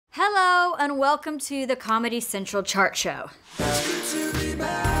Hello and welcome to the Comedy Central Chart Show. It's good to be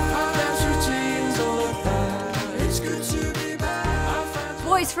back. Our dance routines all of that. It's good to be back.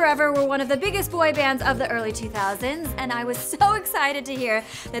 Boys Forever were one of the biggest boy bands of the early 2000s, and I was so excited to hear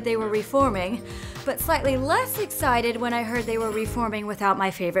that they were reforming, but slightly less excited when I heard they were reforming without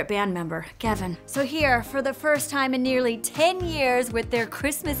my favorite band member, Kevin. So here, for the first time in nearly 10 years with their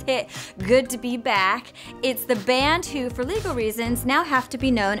Christmas hit, Good to Be Back, it's the band who, for legal reasons, now have to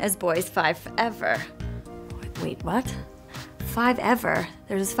be known as Boys Five Forever. Wait, what? Five Ever?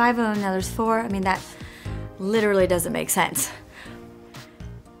 There's 5 of them, now there's 4? I mean, that literally doesn't make sense.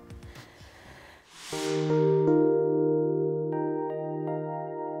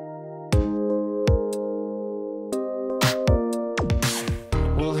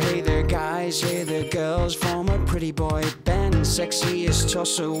 Well, hey there guys, hey there girls, from a pretty boy band, sexiest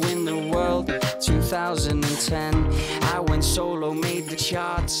torso in the world, 2010. I went solo, made the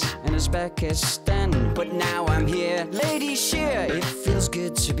charts in Uzbekistan, but now I'm here, ladies cheer, it feels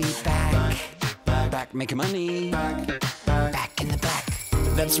good to be back, back making money, back in the back.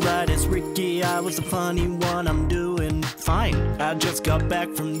 That's right, it's Ricky, I was the funny one, I'm doing fine. I just got back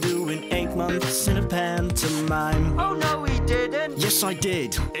from doing 8 months in a pantomime. Oh no, he didn't. Yes, I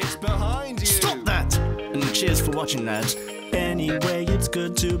did. It's behind you. Stop that! And cheers for watching, lads. Anyway, it's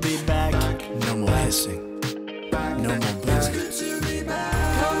good to be back. No more hissing. No more booing. It's good to be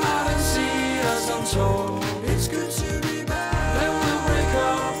back. Come out and see us on tour. It's good to be back. Then we'll break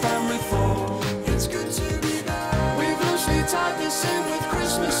up and reform. It's good to be back. We've loosely tied this in with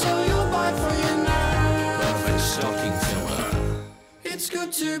Christmas, so you'll buy for you now. Perfect stocking filler. It's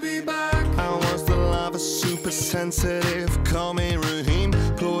good to be back. I was the lover, super sensitive, call me Raheem.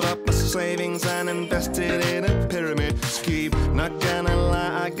 Pulled up my savings and invested in a pyramid scheme. Not gonna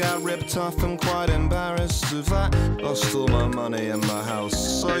lie, I got ripped off, I'm quite embarrassed of that. Lost all my money and my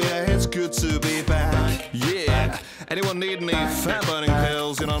house, so yeah, it's good to be back. Yeah, anyone need any fat burning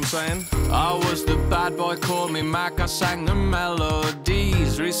pills, you know what I'm saying? I was the bad boy, called me Mac, I sang the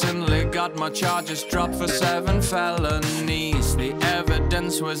melodies. Recently got my charges dropped for 7 felonies. The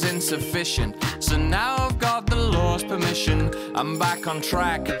evidence was insufficient, so now I've got the law's permission. I'm back on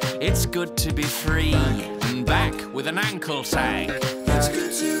track, it's good to be free, and back with an ankle tag. It's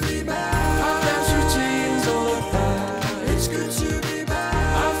good to be back. Our dance routines all of that. It's good to be back.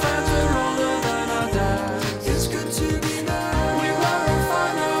 Our fans are older than our dads. It's good to be back. We were on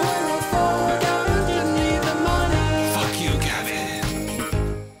fire, now we're on fire. Down and didn't need the money. Fuck you, Gavin.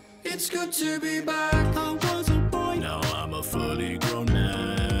 It's good to be back. I was a boy, now I'm a fully grown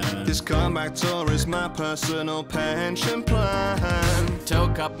man. This comeback tour is my personal pension plan.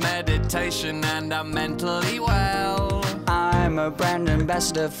 Took up meditation and I'm mentally well. I'm a brand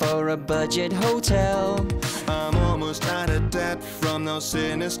ambassador for a budget hotel. I'm almost out of debt from those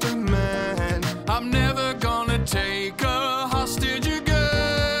sinister men. I'm never gonna take a hostage